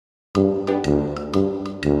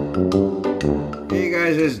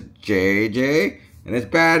is JJ and it's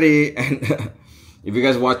Batty. And if you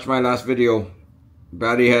guys watched my last video,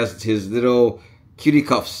 Batty has his little cutie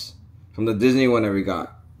cuffs from the Disney one that we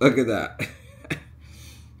got. Look at that.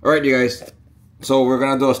 Alright, you guys. So we're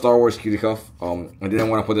gonna do a Star Wars cutie cuff. I didn't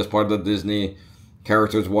want to put this part of the Disney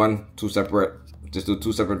characters just do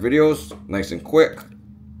two separate videos, nice and quick.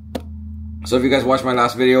 So if you guys watched my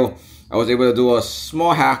last video, I was able to do a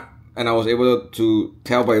small hack, and I was able to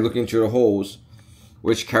tell by looking through the holes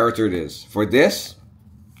which character it is. For this,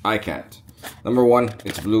 I can't. Number one,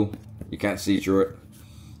 it's blue. You can't see through it.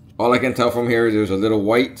 All I can tell from here is there's a little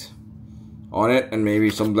white on it and maybe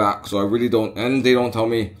some black. So I really don't, and they don't tell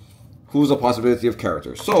me who's the possibility of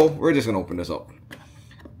characters. So we're just gonna open this up.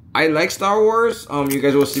 I like Star Wars. You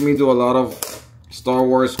guys will see me do a lot of Star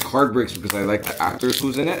Wars card breaks because I like the actors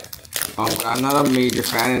who's in it. I'm not a major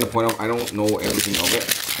fan in the point of I don't know everything of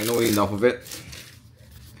it. I know enough of it.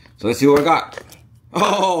 So let's see what I got.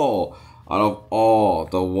 Oh, out of all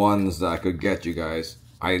the ones that I could get, you guys,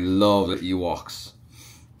 I love the Ewoks.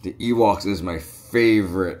 The Ewoks is my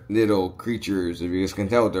favorite little creatures. If you guys can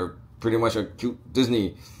tell, they're pretty much a cute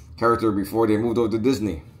Disney character before they moved over to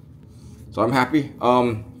Disney. So I'm happy.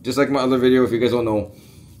 Just like my other video, if you guys don't know,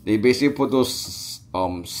 they basically put those sticks,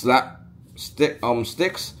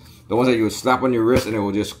 the ones that you would slap on your wrist and it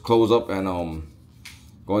will just close up and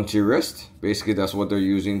go into your wrist. Basically, that's what they're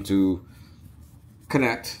using to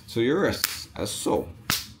connect to your wrists, as so.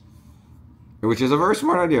 Which is a very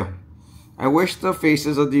smart idea. I wish the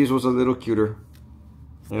faces of these was a little cuter.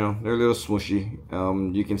 You know, they're a little smushy.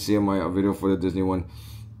 You can see in my video for the Disney one,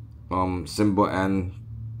 Simba and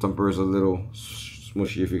Thumper is a little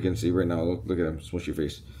smushy, if you can see right now. Look at him, smushy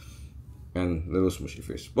face. And little smushy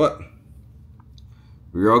face. But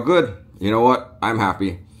we're all good. You know what? I'm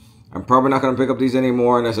happy. I'm probably not going to pick up these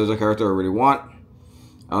anymore unless there's a character I really want.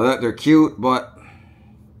 Now that they're cute, but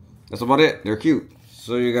that's about it. They're cute.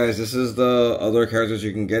 So you guys, this is the other characters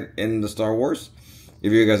you can get in the Star Wars.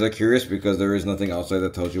 If you guys are curious, because there is nothing outside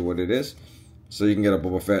that tells you what it is. So you can get a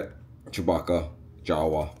Boba Fett, Chewbacca,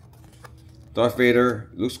 Jawa, Darth Vader,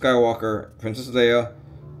 Luke Skywalker, Princess Leia,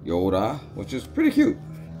 Yoda, which is pretty cute.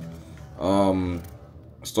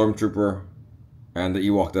 Stormtrooper, and the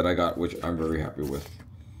Ewok that I got, which I'm very happy with.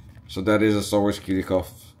 So that is a Star Wars cutie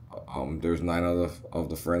cuff. There's 9 of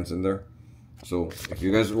the friends in there. So if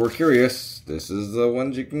you guys were curious, this is the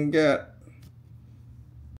ones you can get.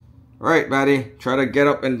 Alright, Batty, try to get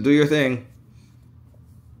up and do your thing.